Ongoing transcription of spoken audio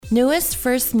Newest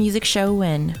first music show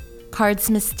win. KARD's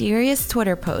mysterious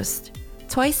Twitter post.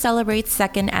 Twice celebrates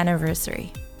second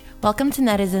anniversary. Welcome to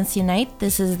Netizens Unite.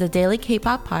 This is the daily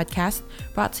K-pop podcast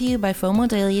brought to you by FOMO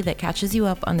Daily that catches you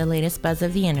up on the latest buzz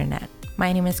of the internet.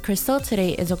 My name is Crystal.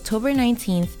 Today is October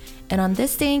 19th, and on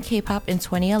this day in K-pop in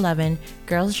 2011,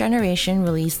 Girls' Generation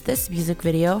released this music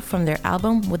video from their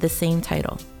album with the same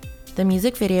title. The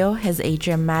music video has a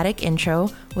dramatic intro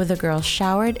with the girls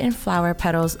showered in flower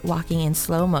petals walking in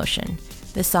slow motion.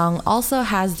 The song also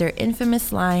has their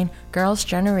infamous line, "Girls'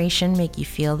 Generation make you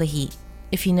feel the heat."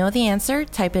 If you know the answer,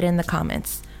 type it in the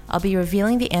comments. I'll be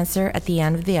revealing the answer at the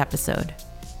end of the episode.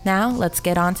 Now, let's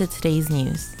get on to today's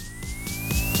news.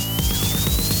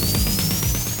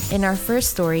 In our first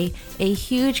story, a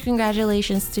huge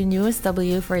congratulations to Newest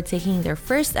W for taking their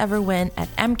first ever win at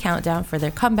M Countdown for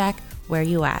their comeback, Where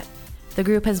You At? The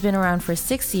group has been around for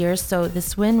 6 years, so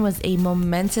this win was a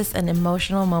momentous and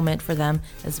emotional moment for them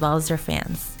as well as their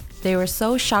fans. They were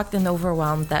so shocked and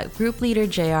overwhelmed that group leader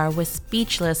JR was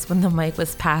speechless when the mic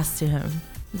was passed to him.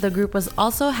 The group was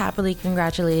also happily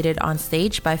congratulated on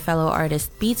stage by fellow artists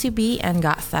BTOB and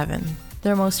GOT7.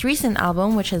 Their most recent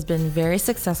album, which has been very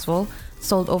successful,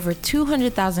 sold over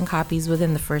 200,000 copies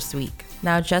within the first week.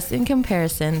 Now, just in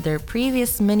comparison, their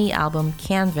previous mini album,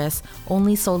 Canvas,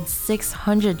 only sold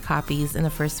 600 copies in the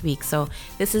first week, so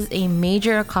this is a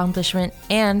major accomplishment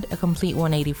and a complete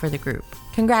 180 for the group.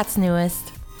 Congrats,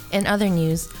 Newest! In other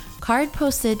news, KARD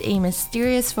posted a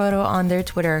mysterious photo on their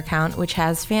Twitter account which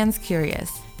has fans curious.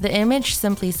 The image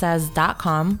simply says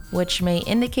 .com, which may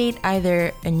indicate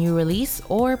either a new release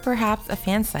or perhaps a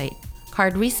fan site.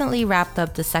 KARD recently wrapped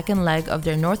up the second leg of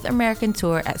their North American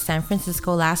tour at San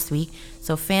Francisco last week,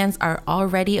 so fans are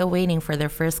already awaiting for their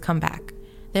first comeback.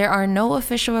 There are no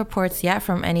official reports yet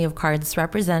from any of KARD's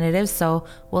representatives, so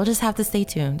we'll just have to stay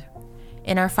tuned.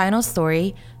 In our final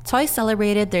story, Twice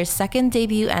celebrated their second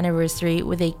debut anniversary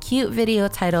with a cute video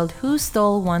titled Who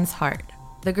Stole One's Heart?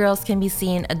 The girls can be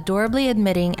seen adorably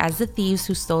admitting as the thieves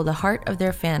who stole the heart of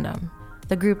their fandom.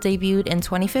 The group debuted in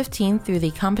 2015 through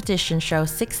the competition show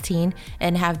 16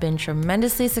 and have been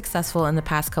tremendously successful in the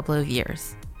past couple of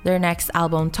years. Their next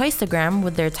album, Twiceagram,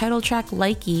 with their title track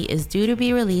Likey, is due to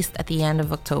be released at the end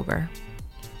of October.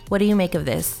 What do you make of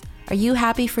this? Are you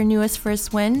happy for Newest's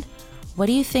first win? What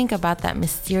do you think about that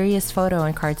mysterious photo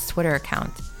on KARD's Twitter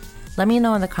account? Let me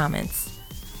know in the comments.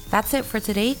 That's it for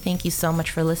today. Thank you so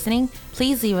much for listening.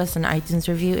 Please leave us an iTunes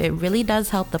review. It really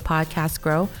does help the podcast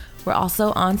grow. We're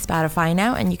also on Spotify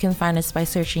now, and you can find us by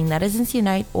searching Netizens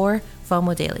Unite or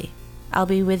FOMO Daily. I'll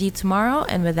be with you tomorrow,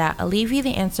 and with that, I'll leave you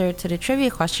the answer to the trivia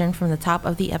question from the top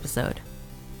of the episode.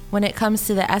 When it comes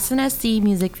to the SNSD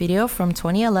music video from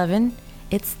 2011,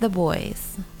 it's The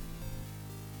Boys.